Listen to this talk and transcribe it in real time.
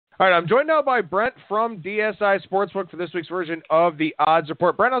All right, I'm joined now by Brent from DSI Sportsbook for this week's version of the Odds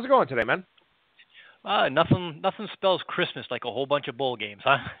Report. Brent, how's it going today, man? Nothing spells Christmas like a whole bunch of bowl games,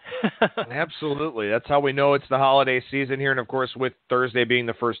 huh? Absolutely. That's how we know it's the holiday season here. And, of course, with Thursday being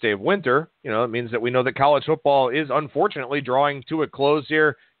the first day of winter, it means that we know that college football is unfortunately drawing to a close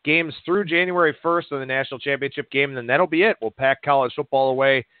here. Games through January 1st of the national championship game, and then that'll be it. We'll pack college football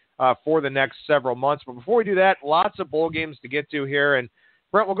away for the next several months. But before we do that, lots of bowl games to get to here. And,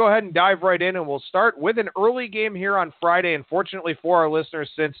 Brent, we'll go ahead and dive right in, and we'll start with an early game here on Friday. Unfortunately for our listeners,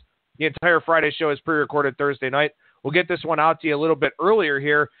 since the entire Friday show is pre-recorded Thursday night, we'll get this one out to you a little bit earlier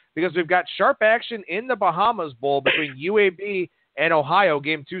here because we've got sharp action in the Bahamas Bowl between UAB and Ohio,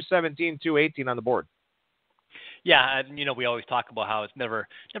 game 217, 218 on the board. Yeah, and we always talk about how it's never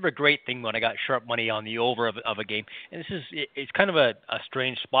a great thing when I got sharp money on the over of a game. And it's kind of a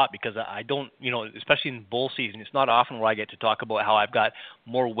strange spot because I don't, especially in bowl season, it's not often where I get to talk about how I've got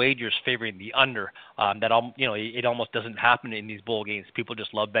more wagers favoring the under. It almost doesn't happen in these bowl games. People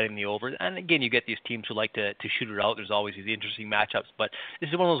just love betting the over. And again, you get these teams who like to shoot it out. There's always these interesting matchups. But this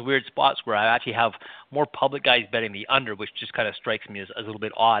is one of those weird spots where I actually have more public guys betting the under, which just kind of strikes me as a little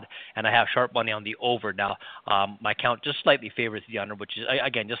bit odd. And I have sharp money on the over now. My count just slightly favors the under, which is,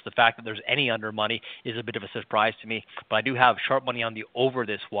 again, just the fact that there's any under money is a bit of a surprise to me. But I do have sharp money on the over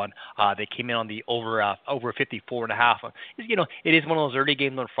this one. They came in on the over 54.5. It is one of those early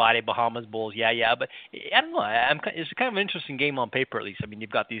games on Friday, Bahamas Bowls. Yeah, but I don't know. It's kind of an interesting game on paper, at least. I mean, you've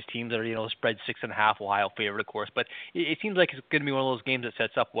got these teams that are, spread 6.5, Ohio favorite, of course. But it seems like it's going to be one of those games that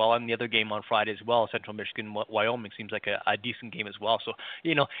sets up well. And the other game on Friday as well, Central Michigan, Wyoming, seems like a decent game as well. So,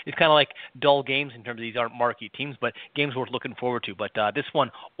 it's kind of like dull games in terms of these aren't marquee teams, but games worth looking forward to. But this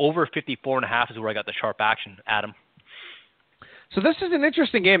one, over 54.5 is where I got the sharp action, Adam. So this is an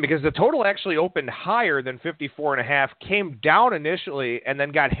interesting game because the total actually opened higher than 54.5, came down initially, and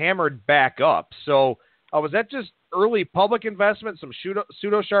then got hammered back up. So was that just early public investment, some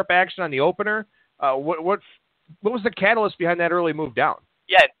pseudo-sharp action on the opener? What was the catalyst behind that early move down?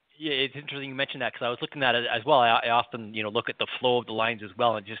 Yeah, it's interesting you mentioned that because I was looking at it as well. I often, look at the flow of the lines as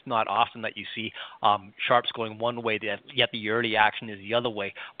well, and just not often that you see sharps going one way, yet the early action is the other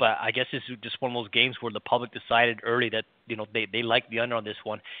way. But I guess this is just one of those games where the public decided early that they liked the under on this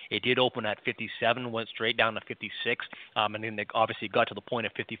one. It did open at 57, went straight down to 56, and then they obviously got to the point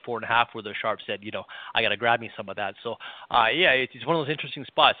of 54.5 where the sharp said, I got to grab me some of that. So, it's one of those interesting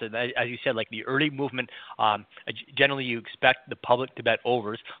spots. And as you said, like the early movement, generally you expect the public to bet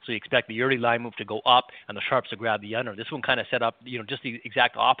overs, so you expect the early line move to go up and the sharps to grab the under. This one kind of set up, just the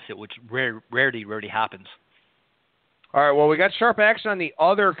exact opposite, which rarely happens. All right, well, we got sharp action on the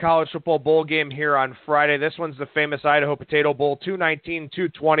other college football bowl game here on Friday. This one's the famous Idaho Potato Bowl,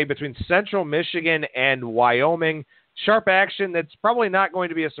 219-220 between Central Michigan and Wyoming. Sharp action that's probably not going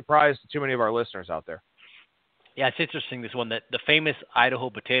to be a surprise to too many of our listeners out there. Yeah, it's interesting, this one, that the famous Idaho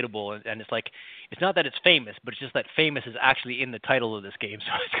Potato Bowl, and it's like, it's not that it's famous, but it's just that famous is actually in the title of this game,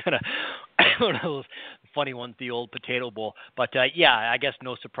 so it's kind of one of those funny ones, the old Potato Bowl. But, I guess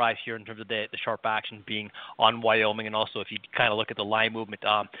no surprise here in terms of the sharp action being on Wyoming, and also if you kind of look at the line movement,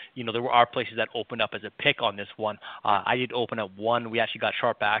 there are places that opened up as a pick on this one. I did open at 1. We actually got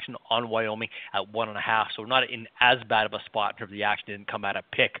sharp action on Wyoming at 1.5, so we're not in as bad of a spot in terms of the action didn't come at a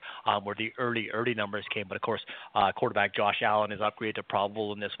pick where the early numbers came. But, of course, quarterback Josh Allen is upgraded to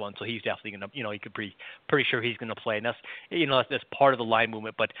probable in this one, so he's definitely going to, you could pretty sure he's going to play. And that's, that's part of the line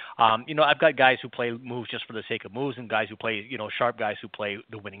movement. But, I've got guys who play moves just for the sake of moves and guys who play, sharp guys who play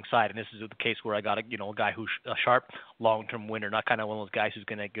the winning side. And this is the case where I got a guy who's a sharp long-term winner, not kind of one of those guys who's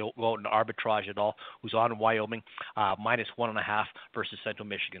going to go out and arbitrage at all, who's on Wyoming, -1.5 versus Central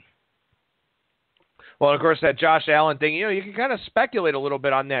Michigan. Well, of course, that Josh Allen thing, you can kind of speculate a little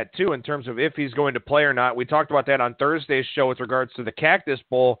bit on that, too, in terms of if he's going to play or not. We talked about that on Thursday's show with regards to the Cactus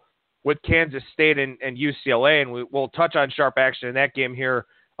Bowl with Kansas State and UCLA, and we'll touch on sharp action in that game here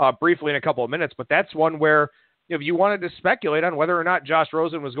briefly in a couple of minutes. But that's one where if you wanted to speculate on whether or not Josh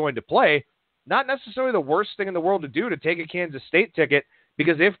Rosen was going to play, not necessarily the worst thing in the world to do to take a Kansas State ticket,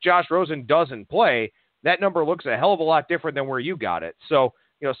 because if Josh Rosen doesn't play, that number looks a hell of a lot different than where you got it. So,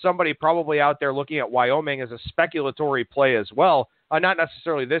 somebody probably out there looking at Wyoming as a speculatory play as well. Not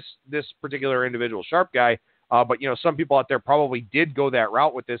necessarily this particular individual sharp guy, but, some people out there probably did go that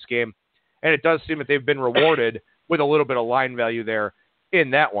route with this game. And it does seem that they've been rewarded with a little bit of line value there in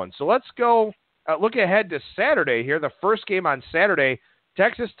that one. So let's go look ahead to Saturday here. The first game on Saturday,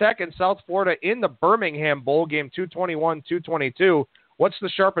 Texas Tech and South Florida in the Birmingham Bowl game, 221-222. What's the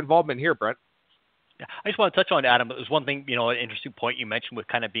sharp involvement here, Brent? Yeah, I just want to touch on Adam. There's one thing, an interesting point you mentioned with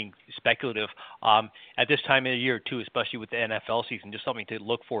kind of being speculative. At this time of the year, too, especially with the NFL season, just something to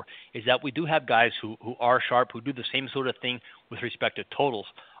look for is that we do have guys who are sharp, who do the same sort of thing with respect to totals.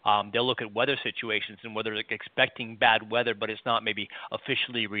 They'll look at weather situations and whether they're expecting bad weather, but it's not maybe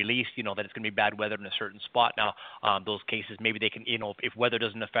officially released, that it's going to be bad weather in a certain spot. Now, those cases, maybe they can, if weather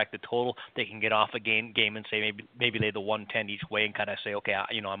doesn't affect the total, they can get off a game and say maybe lay the 110 each way and kind of say, okay,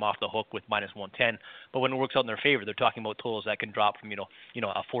 I'm off the hook with minus 110. But when it works out in their favor, they're talking about totals that can drop from,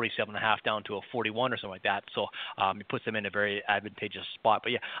 a 47.5 down to a 41 or something like that. So it puts them in a very advantageous spot.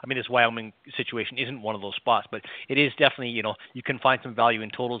 But yeah, this Wyoming situation isn't one of those spots, but it is definitely, you can find some value in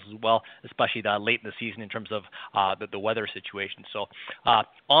totals as well, especially late in the season in terms of the weather situation. So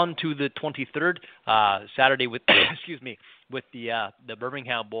on to the 23rd, Saturday with with the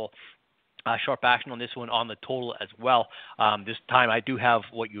Birmingham Bowl. Sharp action on this one on the total as well. This time I do have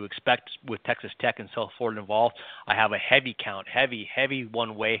what you expect with Texas Tech and South Florida involved. I have a heavy count, heavy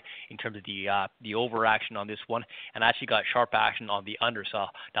one way in terms of the over action on this one, and I actually got sharp action on the under. So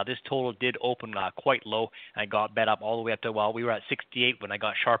now this total did open quite low and got bet up all the way up to, we were at 68 when I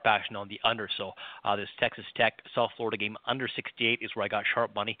got sharp action on the under. So this Texas Tech South Florida game under 68 is where I got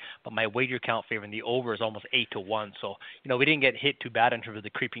sharp money, but my wager count favoring the over is almost 8-1. So we didn't get hit too bad in terms of the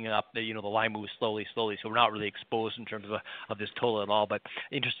creeping up. The line moves slowly, so we're not really exposed in terms of this total at all. But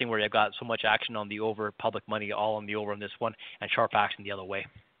interesting where you've got so much action on the over, public money all on the over on this one, and sharp action the other way.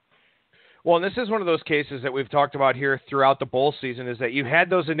 Well, and this is one of those cases that we've talked about here throughout the bowl season, is that you had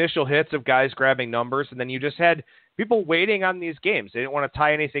those initial hits of guys grabbing numbers, and then you just had people waiting on these games. They didn't want to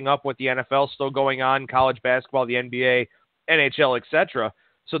tie anything up with the NFL still going on, college basketball, the NBA, NHL, etc.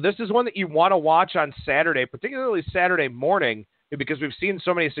 So this is one that you want to watch on Saturday, particularly Saturday morning, because we've seen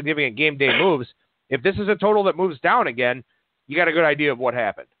so many significant game day moves. If this is a total that moves down again, you got a good idea of what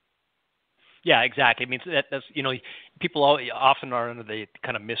happened. Yeah, exactly. That's people often are under the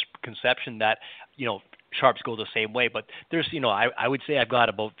kind of misconception that sharps go the same way, but there's I would say I've got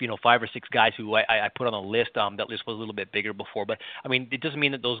about 5 or 6 guys who I put on a list. That list was a little bit bigger before, but it doesn't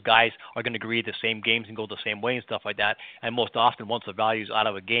mean that those guys are going to agree the same games and go the same way and stuff like that. And most often, once the value's out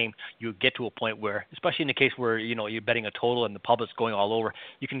of a game, you get to a point where, especially in the case where you're betting a total and the public's going all over,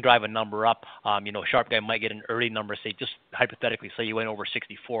 you can drive a number up. A sharp guy might get an early number, say just hypothetically, say you went over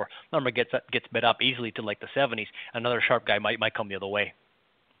 64, number gets bet up easily to like the 70s. Another sharp guy might come the other way.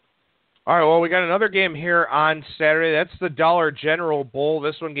 All right, well, we got another game here on Saturday. That's the Dollar General Bowl.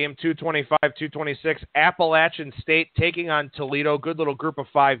 This one, game 225, 226. Appalachian State taking on Toledo. Good little group of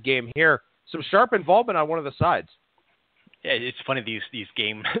 5 game here. Some sharp involvement on one of the sides. Yeah, it's funny these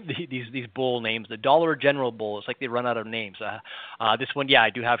game these bowl names. The Dollar General Bowl, it's like they run out of names. This one, yeah,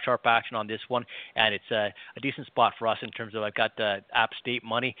 I do have sharp action on this one, and it's a decent spot for us in terms of I've got App State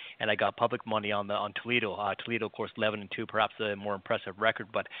money and I got public money on Toledo. Toledo, of course, 11-2, perhaps a more impressive record,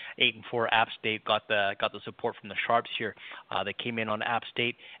 but 8-4. App State got the support from the sharps here. They came in on App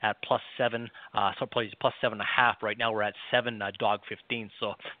State at +7, so probably +7.5. Right now we're at 7, dog 15.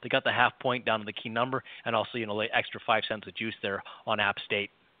 So they got the half point down to the key number, and also extra 5 cents juice there on App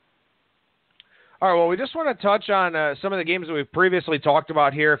State. All right, well, we just want to touch on some of the games that we've previously talked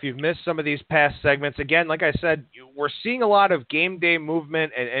about here. If you've missed some of these past segments, again, like I said, we're seeing a lot of game day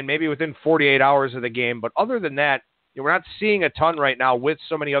movement and maybe within 48 hours of the game. But other than that, we're not seeing a ton right now with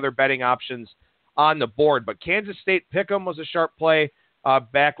so many other betting options on the board. But Kansas State Pick'em was a sharp play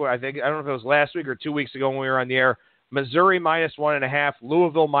back when I don't know if it was last week or 2 weeks ago when we were on the air. Missouri -1.5,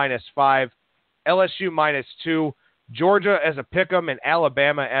 Louisville -5, LSU -2. Georgia as a pick'em and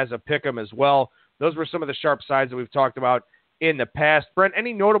Alabama as a pick'em as well. Those were some of the sharp sides that we've talked about in the past. Brent,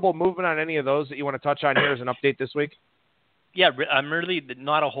 any notable movement on any of those that you want to touch on here as an update this week? Yeah, really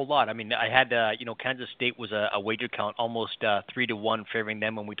not a whole lot. I had, Kansas State was a wager count almost 3-1 favoring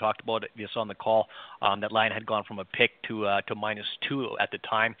them when we talked about this on the call. That line had gone from a pick to -2 at the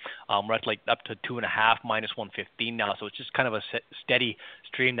time. We're at up to 2.5, -115 now. So it's just kind of a steady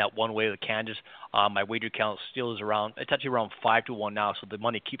stream that one way with Kansas. My wager count still is it's actually around 5-1 now. So the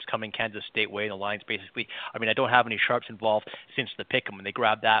money keeps coming Kansas State way. The line's basically, I don't have any sharps involved since the pick 'em, and they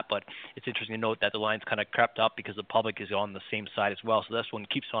grabbed that. But it's interesting to note that the line's kind of crept up because the public is on the same side as well. So this one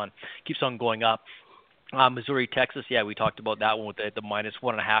keeps on going up. Missouri, Texas, yeah, we talked about that one with the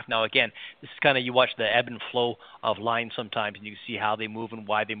 -1.5. Now, again, this is kind of, you watch the ebb and flow of lines sometimes, and you see how they move and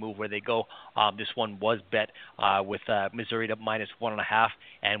why they move, where they go. This one was bet with Missouri to -1.5,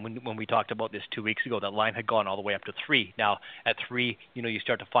 and when we talked about this 2 weeks ago, that line had gone all the way up to 3. Now, at 3, you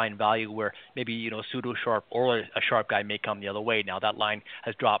start to find value where maybe, pseudo sharp or a sharp guy may come the other way. Now, that line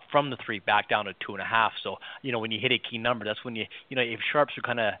has dropped from the 3 back down to 2.5. So, when you hit a key number, that's when if sharps are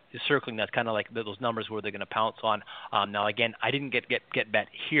kind of circling, that's kind of like those numbers where they're going to pounce on. Now, again, I didn't get bet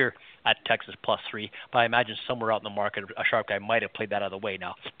here at Texas +3, but I imagine somewhere out in the market, a sharp guy might have played that other way.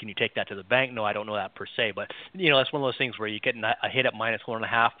 Now, can you take that to the bank? No, I don't know that per se, but that's one of those things where you get a hit at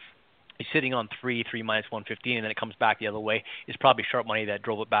 -1.5. He's sitting on 3 -115, and then it comes back the other way. It's probably sharp money that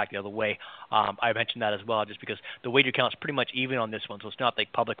drove it back the other way. I mentioned that as well, just because the wager count's pretty much even on this one, so it's not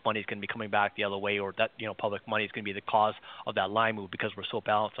like public money is going to be coming back the other way, or that public money is going to be the cause of that line move, because we're so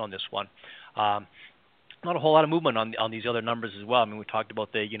balanced on this one. Not a whole lot of movement on these other numbers as well. I mean, we talked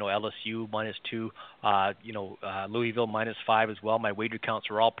about the LSU -2, Louisville -5 as well. My wager counts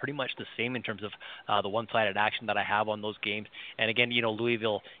are all pretty much the same in terms of the one-sided action that I have on those games. And again,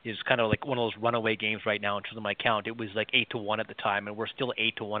 Louisville is kind of like one of those runaway games right now in terms of my count. It was like 8-1 at the time, and we're still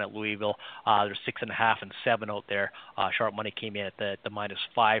 8-1 at Louisville. There's 6.5 and 7 out there. Sharp money came in at the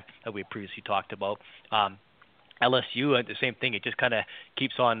 -5 that we previously talked about. LSU, the same thing. It just kind of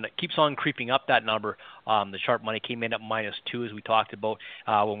keeps on creeping up that number. The sharp money came in at -2, as we talked about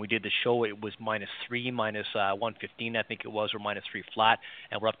when we did the show. It was -3, -115, I think it was, or -3 flat,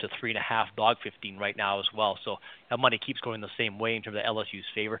 and we're up to 3.5 dog 15 right now as well. So that money keeps going the same way in terms of LSU's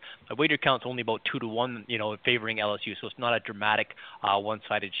favor. My wager count's only about 2-1, favoring LSU, so it's not a dramatic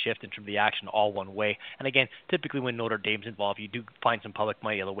one-sided shift in terms of the action all one way. And again, typically when Notre Dame's involved, you do find some public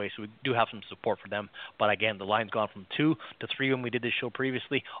money the other way, so we do have some support for them. But again, the line's gone from 2 to 3 when we did this show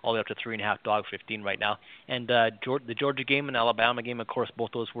previously, all the way up to 3.5 dog 15 right now. And the Georgia game and Alabama game, of course,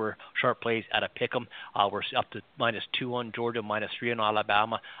 both those were sharp plays at a pick'em. We're up to -2 on Georgia, -3 on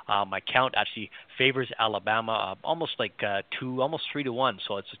Alabama. My count actually favors Alabama almost like almost 3-1.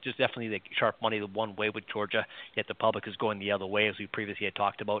 So it's just definitely the sharp money the one way with Georgia. Yet the public is going the other way, as we previously had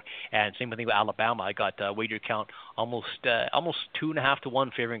talked about. And same thing with Alabama. I got wager count almost 2.5 to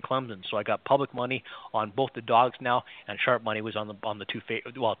 1 favoring Clemson. So I got public money on both the dogs now, and sharp money was on the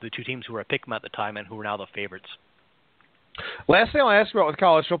two teams who were a pick'em at the time and who are now the favorites. Last thing I'll ask about with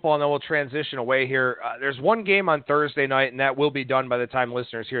college football, and then we'll transition away here. There's one game on Thursday night, and that will be done by the time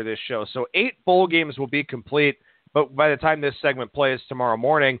listeners hear this show. So 8 bowl games will be complete, but by the time this segment plays tomorrow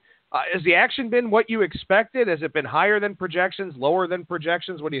morning, has the action been what you expected? Has it been higher than projections, lower than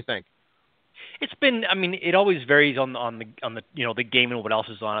projections? What do you think? It's been, I mean, it always varies on the the game and what else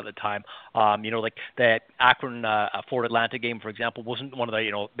is on at the time. Like that Akron Fort Atlanta game, for example, wasn't one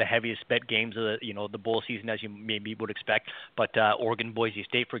of the heaviest bet games of the bowl season, as you maybe would expect. But Oregon Boise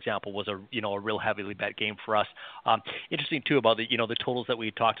State, for example, was a real heavily bet game for us. Interesting too about the totals that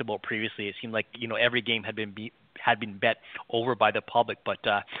we talked about previously. It seemed like every game had been bet over by the public, but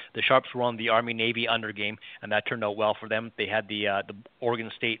the Sharps were on the Army-Navy under game, and that turned out well for them. They had the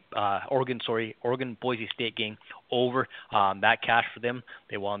Oregon Boise State game over. That cash for them.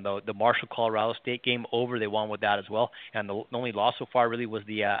 They won the Marshall Colorado State game over. They won with that as well. And the only loss so far really was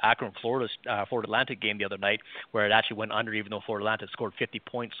the Akron Fort Atlanta game the other night, where it actually went under, even though Fort Atlanta scored 50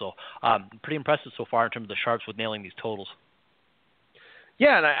 points. So pretty impressive so far in terms of the Sharps with nailing these totals.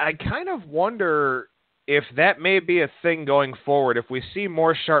 Yeah, and I kind of wonder if that may be a thing going forward, if we see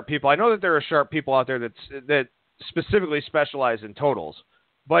more sharp people. I know that there are sharp people out there that specifically specialize in totals,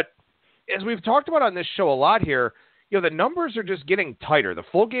 but as we've talked about on this show a lot here, the numbers are just getting tighter. The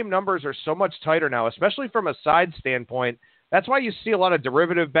full game numbers are so much tighter now, especially from a side standpoint. That's why you see a lot of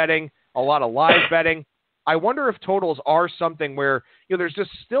derivative betting, a lot of live betting. I wonder if totals are something where there's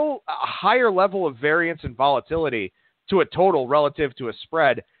just still a higher level of variance and volatility to a total relative to a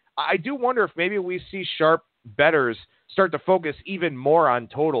spread. I do wonder if maybe we see sharp bettors start to focus even more on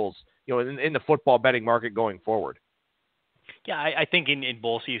totals, in the football betting market going forward. Yeah, I think in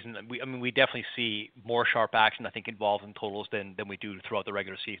bowl season, we definitely see more sharp action, I think, involved in totals than we do throughout the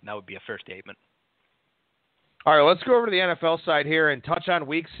regular season. That would be a fair statement. All right, let's go over to the NFL side here and touch on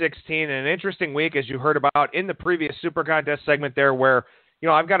Week 16. An interesting week, as you heard about in the previous Super Contest segment there, where,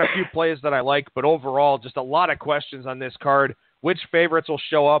 I've got a few plays that I like, but overall, just a lot of questions on this card. Which favorites will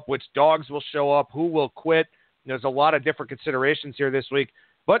show up? Which dogs will show up? Who will quit? There's a lot of different considerations here this week.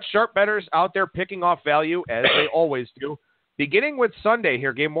 But sharp bettors out there picking off value, as they always do. Beginning with Sunday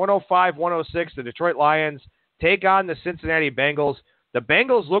here, game 105-106, the Detroit Lions take on the Cincinnati Bengals. The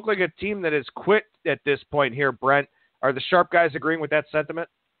Bengals look like a team that has quit at this point here, Brent. Are the sharp guys agreeing with that sentiment?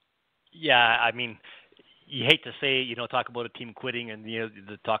 Yeah, I mean, you hate to say, talk about a team quitting and,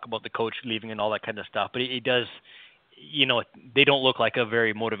 the talk about the coach leaving and all that kind of stuff, but it does, they don't look like a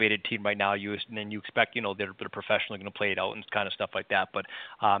very motivated team right now. And then you expect, they're professionally going to play it out and kind of stuff like that. But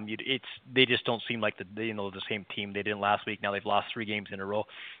they just don't seem like the same team they did last week. Now they've lost 3 games in a row.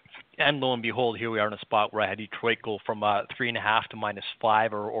 And lo and behold, here we are in a spot where I had Detroit go from 3.5 to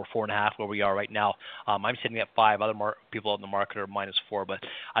 -5 or 4.5 where we are right now. I'm sitting at 5. Other people out in the market are -4. But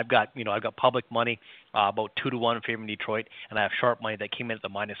I've got public money about 2-1 favoring Detroit, and I have sharp money that came in at the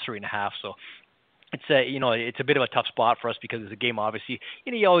 -3.5. So it's a bit of a tough spot for us because it's a game. Obviously,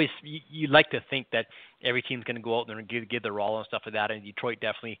 you like to think that every team's going to go out there and give their all and stuff like that. And Detroit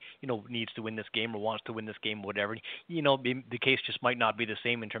definitely needs to win this game or wants to win this game, whatever. The case just might not be the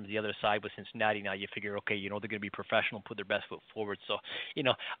same in terms of the other side with Cincinnati. Now you figure, okay, they're going to be professional, put their best foot forward. So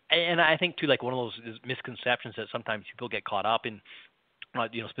and I think too, like one of those misconceptions that sometimes people get caught up in.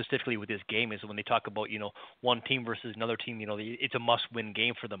 Specifically with this game is when they talk about, one team versus another team, it's a must-win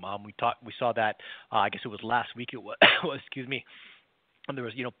game for them. We saw that, I guess it was last week. It was, excuse me. And there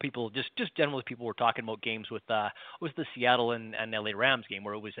was, people just generally people were talking about games with the Seattle and LA Rams game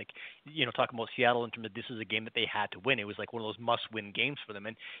where it was like, talking about Seattle in terms of this is a game that they had to win. It was like one of those must-win games for them.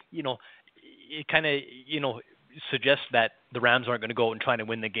 And, it kind of, suggests that the Rams aren't going to go out and try to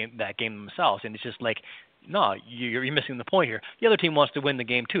win that game themselves. And it's just like, no, you're missing the point here. The other team wants to win the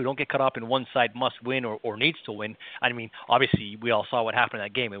game too. Don't get caught up in one side must win or needs to win. I mean, obviously, we all saw what happened in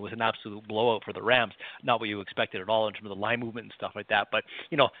that game. It was an absolute blowout for the Rams. Not what you expected at all in terms of the line movement and stuff like that. But,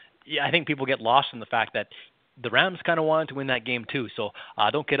 I think people get lost in the fact that the Rams kind of wanted to win that game too. So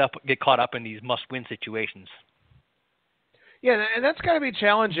don't get caught up in these must-win situations. Yeah, and that's got to be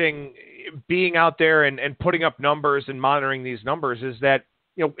challenging being out there and putting up numbers and monitoring these numbers is that,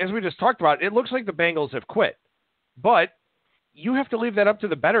 as we just talked about, it looks like the Bengals have quit. But you have to leave that up to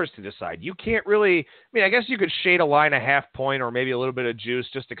the bettors to decide. You can't really – I guess you could shade a line a half point or maybe a little bit of juice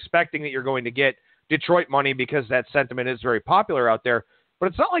just expecting that you're going to get Detroit money because that sentiment is very popular out there. But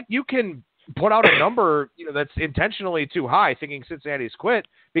it's not like you can put out a number that's intentionally too high thinking Cincinnati's quit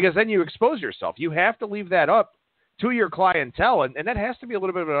because then you expose yourself. You have to leave that up to your clientele, and that has to be a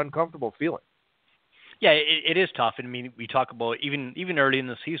little bit of an uncomfortable feeling. Yeah, it is tough. And we talk about even early in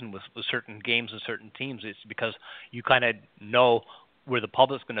the season with certain games and certain teams, it's because you kind of know where the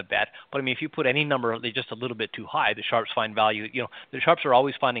public's going to bet. But if you put any number just a little bit too high, the sharps find value. The sharps are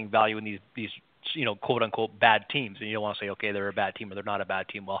always finding value in these quote unquote bad teams, and you don't want to say, okay, they're a bad team or they're not a bad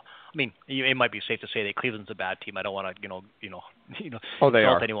team. Well, it might be safe to say that Cleveland's a bad team. I don't want to, oh, they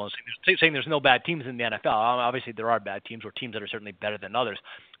are. Anyone saying there's no bad teams in the NFL. Obviously, there are bad teams or teams that are certainly better than others.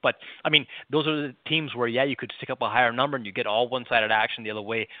 But those are the teams where you could stick up a higher number and you get all one-sided action the other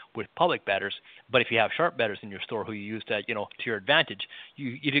way with public bettors. But if you have sharp bettors in your store who you use to your advantage,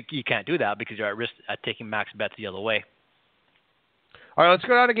 you can't do that because you're at risk at taking max bets the other way. All right, let's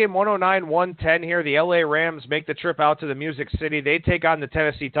go down to game 109-110 here. The LA Rams make the trip out to the Music City. They take on the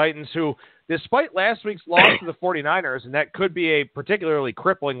Tennessee Titans, who, despite last week's loss to the 49ers, and that could be a particularly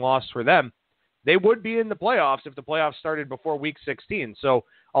crippling loss for them, they would be in the playoffs if the playoffs started before Week 16. So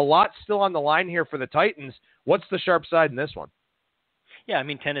a lot still on the line here for the Titans. What's the sharp side in this one? Yeah,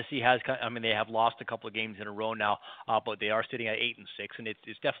 Tennessee has. They have lost a couple of games in a row now, but they are sitting at 8-6, and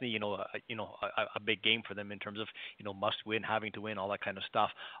it's definitely a big game for them in terms of must win, having to win, all that kind of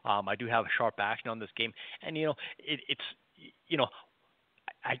stuff. I do have a sharp action on this game, and it's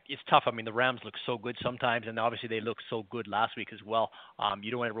it's tough. The Rams look so good sometimes, and obviously they looked so good last week as well.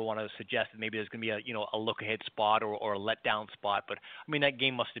 You don't ever want to suggest that maybe there's going to be a look-ahead spot or a let-down spot. But, that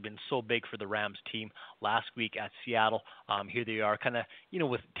game must have been so big for the Rams team last week at Seattle. Here they are kind of,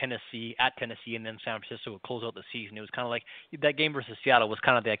 with Tennessee, and then San Francisco would close out the season. It was kind of like that game versus Seattle was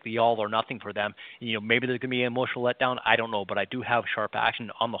kind of like the all or nothing for them. Maybe there's going to be an emotional letdown. I don't know, but I do have sharp action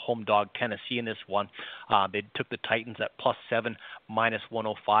on the home dog Tennessee in this one. They took the Titans at +7,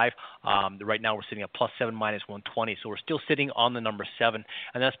 -105. Right now we're sitting at +7, -120. So we're still sitting on the number 7.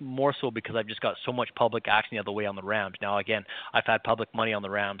 And that's more so because I've just got so much public action the other way on the Rams. Now, again, I've had public money on the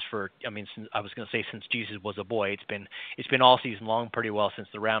Rams since Jesus was a boy. It's been all season long pretty well since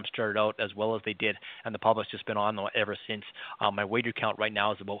the Rams started out as well as they did. And the public's just been on ever since. My wager count right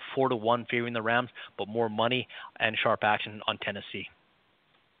now is about 4-1 favoring the Rams, but more money and sharp action on Tennessee.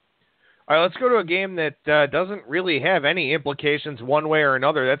 All right, let's go to a game that doesn't really have any implications one way or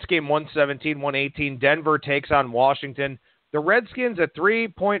another. That's game 117-118. Denver takes on Washington. The Redskins, a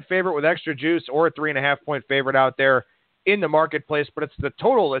 3-point favorite with extra juice, or a 3.5-point favorite out there in the marketplace, but it's the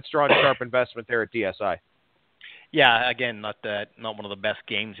total that's drawing sharp investment there at DSI. Yeah, again, not one of the best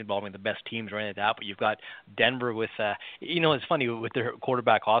games involving the best teams or anything like that, but you've got Denver with, it's funny with their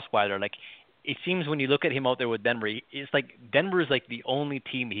quarterback Osweiler, it seems when you look at him out there with Denver, it's like Denver is like the only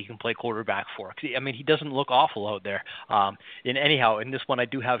team he can play quarterback for. I mean, he doesn't look awful out there. And anyhow, in this one, I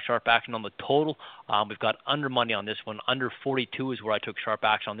do have sharp action on the total. We've got under money on this one. Under 42 is where I took sharp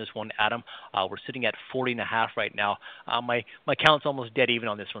action on this one, Adam. We're sitting at 40.5 right now. My count's almost dead even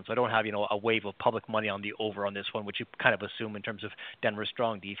on this one, so I don't have a wave of public money on the over on this one, which you kind of assume in terms of Denver's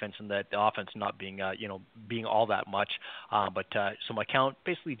strong defense and the offense not being being all that much. So my count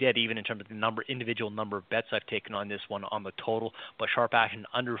basically dead even in terms of the individual number of bets I've taken on this one on the total, but sharp action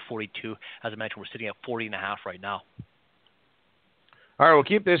under 42. As I mentioned, we're sitting at 40.5 right now. All right, we'll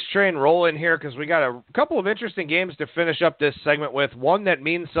keep this train rolling here because we got a couple of interesting games to finish up this segment with. One that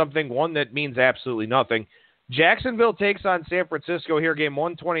means something, one that means absolutely nothing. Jacksonville takes on San Francisco here, game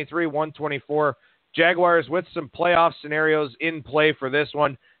 123, 124. Jaguars with some playoff scenarios in play for this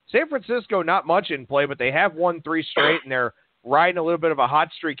one. San Francisco, not much in play, but they have won 3 straight, and they're riding a little bit of a hot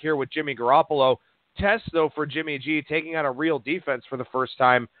streak here with Jimmy Garoppolo. Test, though, for Jimmy G, taking on a real defense for the first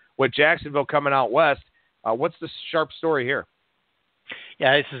time with Jacksonville coming out west. What's the sharp story here?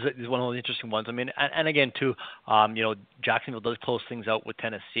 Yeah, this is one of those interesting ones. I mean, and again, too, Jacksonville does close things out with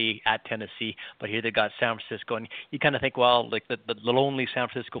Tennessee, but here they got San Francisco, and you kind of think, well, like the lonely San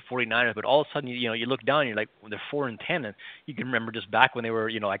Francisco 49ers, but all of a sudden, you look down, and you're like, well, they're 4-10, and you can remember just back when they were,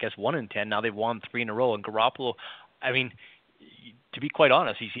 I guess 1-10. Now they've won 3 in a row, and Garoppolo, I mean, to be quite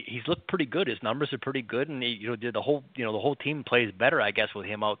honest, he's looked pretty good. His numbers are pretty good, and the whole team plays better, I guess, with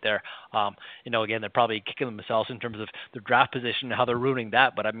him out there. Again, they're probably kicking themselves in terms of their draft position and how they're ruining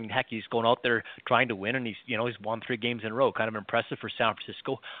that. But I mean, heck, he's going out there trying to win, and he's won 3 games in a row. Kind of impressive for San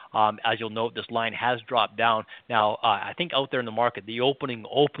Francisco. As you'll note, this line has dropped down. Now, I think out there in the market, the opening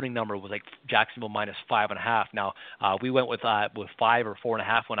number was like Jacksonville minus 5.5. Now, we went with 5 or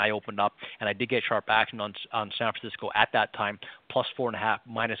 4.5 when I opened up, and I did get sharp action on San Francisco at that time. Plus 4.5,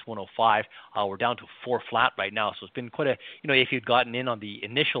 minus 105. We're down to 4 flat right now. So it's been quite a, if you'd gotten in on the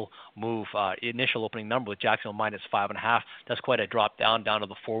initial move, initial opening number with Jacksonville minus 5.5, that's quite a drop down to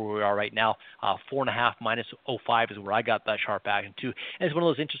the 4 where we are right now. 4.5 minus 0.5 is where I got that sharp action too. And it's one of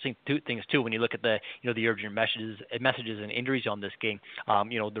those interesting things too when you look at the, the urgent messages and injuries on this game.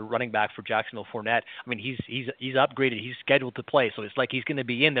 The running back for Jacksonville, Fournette, I mean, he's upgraded. He's scheduled to play. So it's like he's going to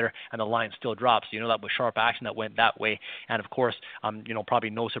be in there and the line still drops. So, that was sharp action that went that way. And of course, probably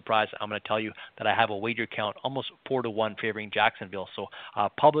no surprise, I'm going to tell you that I have a wager count almost 4-1 favoring Jacksonville. So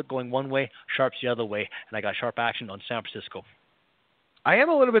public going one way, sharps the other way, and I got sharp action on San Francisco. I am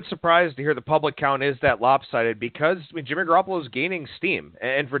a little bit surprised to hear the public count is that lopsided because Jimmy Garoppolo is gaining steam.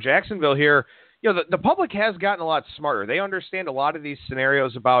 And for Jacksonville here, the public has gotten a lot smarter. They understand a lot of these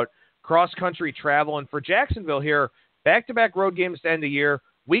scenarios about cross-country travel. And for Jacksonville here, back-to-back road games to end the year,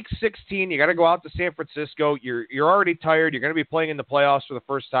 Week 16, you got to go out to San Francisco. You're already tired. You're going to be playing in the playoffs for the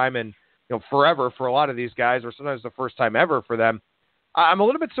first time in forever for a lot of these guys, or sometimes the first time ever for them. I'm a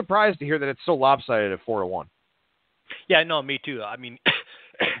little bit surprised to hear that it's so lopsided at 4-1. Yeah, no, me too. I mean,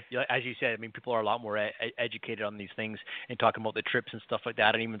 as you said, people are a lot more educated on these things and talking about the trips and stuff like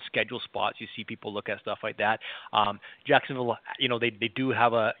that, and even schedule spots. You see people look at stuff like that. Jacksonville, they do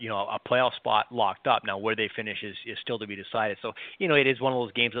have a playoff spot locked up. Now, where they finish is still to be decided. So, it is one of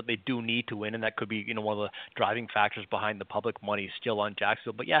those games that they do need to win, and that could be, one of the driving factors behind the public money still on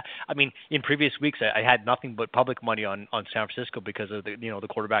Jacksonville. But yeah, in previous weeks, I had nothing but public money on San Francisco because of the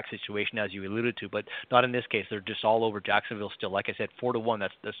quarterback situation, as you alluded to. But not in this case. They're just all over Jacksonville still. Like I said, 4-1.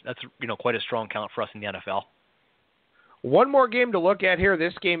 That's quite a strong count for us in the NFL. One more game to look at here.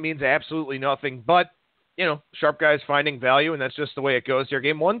 This game means absolutely nothing, but sharp guys finding value, and that's just the way it goes here.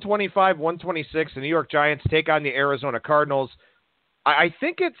 Game 125, 126, the New York Giants take on the Arizona Cardinals. I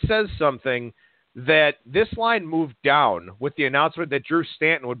think it says something that this line moved down with the announcement that Drew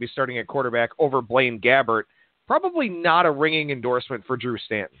Stanton would be starting at quarterback over Blaine Gabbert. Probably not a ringing endorsement for Drew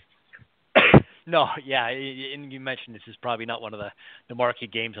Stanton. No, yeah, and you mentioned this is probably not one of the marquee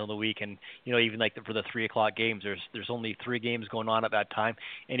games on the week, and even like for the 3:00 games, there's only 3 games going on at that time,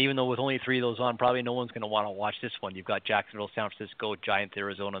 and even though with only 3 of those on, probably no one's going to want to watch this one. You've got Jacksonville, San Francisco, Giants,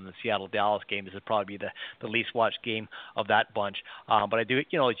 Arizona, and the Seattle Dallas game. This would probably be the least watched game of that bunch. But I do,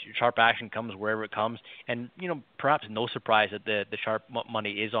 sharp action comes wherever it comes, and perhaps no surprise that the sharp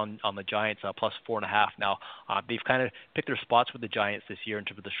money is on the Giants plus 4.5. Now they've kind of picked their spots with the Giants this year in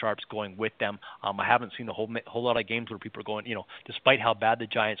terms of the sharps going with them. I haven't seen a whole lot of games where people are going, despite how bad the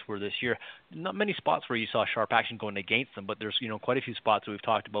Giants were this year, not many spots where you saw sharp action going against them, but there's quite a few spots that we've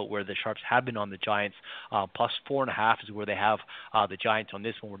talked about where the Sharps have been on the Giants. Plus 4.5 is where they have the Giants on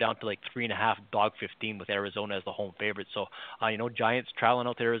this one. We're down to like 3.5, dog 15 with Arizona as the home favorite. So Giants traveling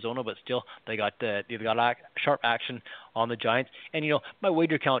out to Arizona, but still they got sharp action on the Giants. And my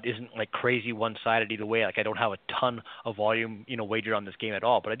wager count isn't like crazy one-sided either way. Like I don't have a ton of volume wagered on this game at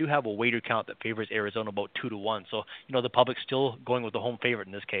all, but I do have a wager count that favors Arizona about 2-1. So the public's still going with the home favorite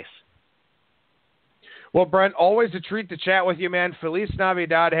in this case. Well, Brent, always a treat to chat with you, man. Feliz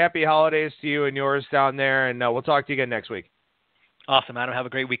Navidad. Happy holidays to you and yours down there, and we'll talk to you again next week. Awesome, Adam. Have a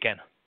great weekend.